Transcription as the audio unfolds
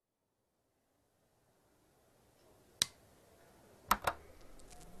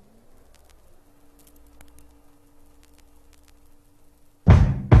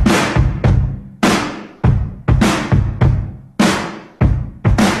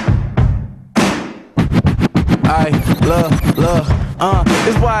like, look,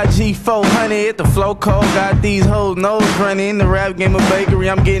 it's YG 400 at the flow cold. Got these hoes nose running in the rap game of bakery.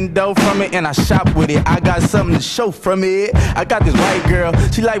 I'm getting dough from it and I shop with it. I got something to show from it. I got this white girl,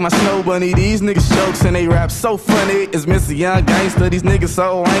 she like my snow bunny. These niggas jokes and they rap so funny. It's Mr. Young Gangster, these niggas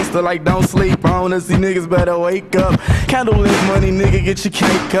so gangster. Like don't sleep on us, these niggas better wake up. Candlelit money, nigga, get your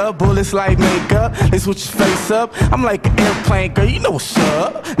cake up. Bullets like makeup, they switch your face up. I'm like an airplane girl, you know what's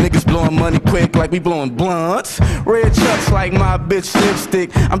up. Niggas blowing money quick like we blowing blunts. Red chucks like my bitch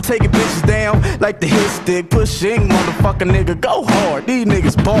lipstick. I'm taking bitches down like the hit stick. Pushing, motherfucker nigga, go hard. These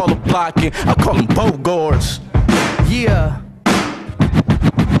niggas baller blocking, I call them Bogarts. Yeah.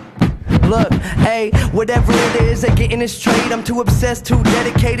 Look, hey, whatever it is, they getting it straight. I'm too obsessed, too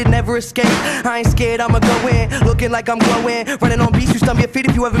dedicated, never escape. I ain't scared, I'ma go in, looking like I'm glowing. Running on beats, you stump your feet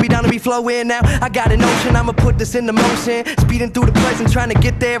if you ever be down to be flowing. Now, I got a notion, I'ma put this into motion. Speeding through the present, trying to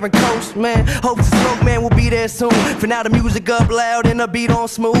get there and coast, man. Hopes the smoke, man, will be there soon. For now, the music up loud and the beat on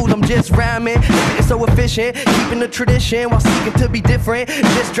smooth. I'm just rhyming, it's so efficient. Keeping the tradition while seeking to be different.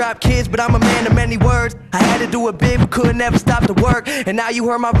 Just drop kids, but I'm a man of many words. I had to do it big, but could never stop the work. And now you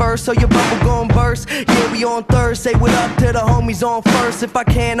heard my verse, so your bubble gon' burst. Yeah, we on third, say what up to the homies on first. If I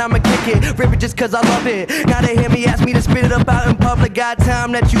can, I'ma kick it, rip it just cause I love it. Now they hear me, ask me to spit it up out in public. Got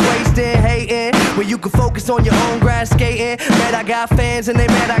time that you wasting, hating, when you can focus on your own grass skating. Mad I got fans and they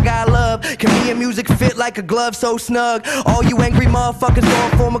mad I got love. Can me and music fit like a glove so snug? All you angry motherfuckers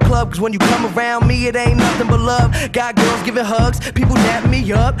gon' form a club. Cause when you come around me, it ain't nothing but love. Got girls giving hugs, people dap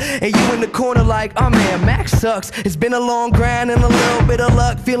me up. And you in the corner like, oh man, Max sucks. It's been a long grind and a little bit of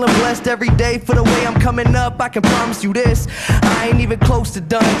luck. Feeling blessed every day for the way I'm coming up. I can promise you this, I ain't even close to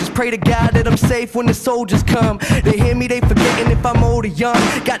done. Just pray to God that I'm safe when the soldiers come. They hear me, they forgetting if I'm old or young.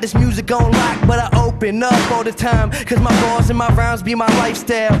 Got this music on lock, but I open up all the time. Cause my bars and my rhymes be my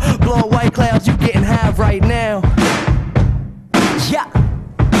lifestyle. Blowing white clouds, you getting high right now. Yeah.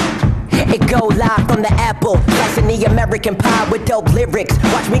 It go live from the Apple, slicing the American pie with dope lyrics.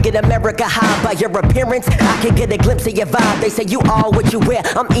 Watch me get America high by your appearance. I can get a glimpse of your vibe. They say you all what you wear.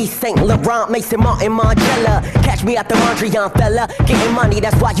 I'm East St. Laurent, Mason Martin, Margiela. Catch me at the Mondrian, fella. Getting money,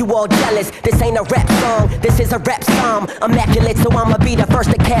 that's why you all jealous. This ain't a rap song, this is a rap psalm. Immaculate, so I'ma be the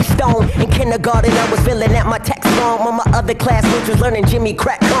first to cash stone. In kindergarten, I was feeling at my text form. On my other classmates was learning Jimmy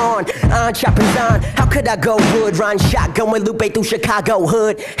Crack on. On chopping on, how could I go wood? Run shotgun with Lupe through Chicago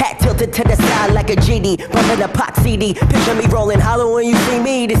hood. Hat tilted to the side like a GD, bumping a pop CD. Picture me rolling hollow when you see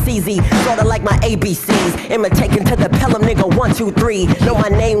me, this easy. Sorta like my ABCs, imitating to the Pelham nigga 1, 2, 3. Know my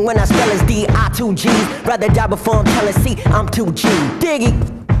name when I spell is D-I-2-G. Rather die before I'm telling C, I'm 2G. Diggy.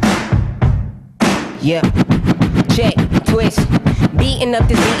 Yeah, check, twist. Beating up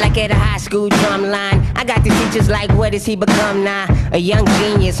this beat like at a high school drum line. I got these teachers like, what has he become now? A young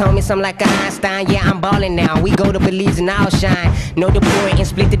genius, homie, some like a Einstein. Yeah, I'm ballin' now, we go to Belize and I'll shine. Know the poor and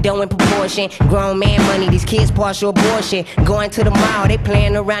split the dough in proportion. Grown man money, these kids partial abortion. Going to the mall, they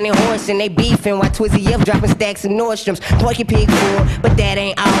playing around in horse and they beefing while Twizzy F dropping stacks in Nordstrom's. Porky Pig fool, but that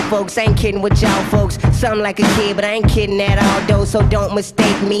ain't all folks. I ain't kidding with y'all folks. Something like a kid, but I ain't kidding at all though. So don't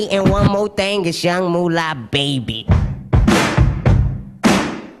mistake me. And one more thing, it's Young Moolah, baby.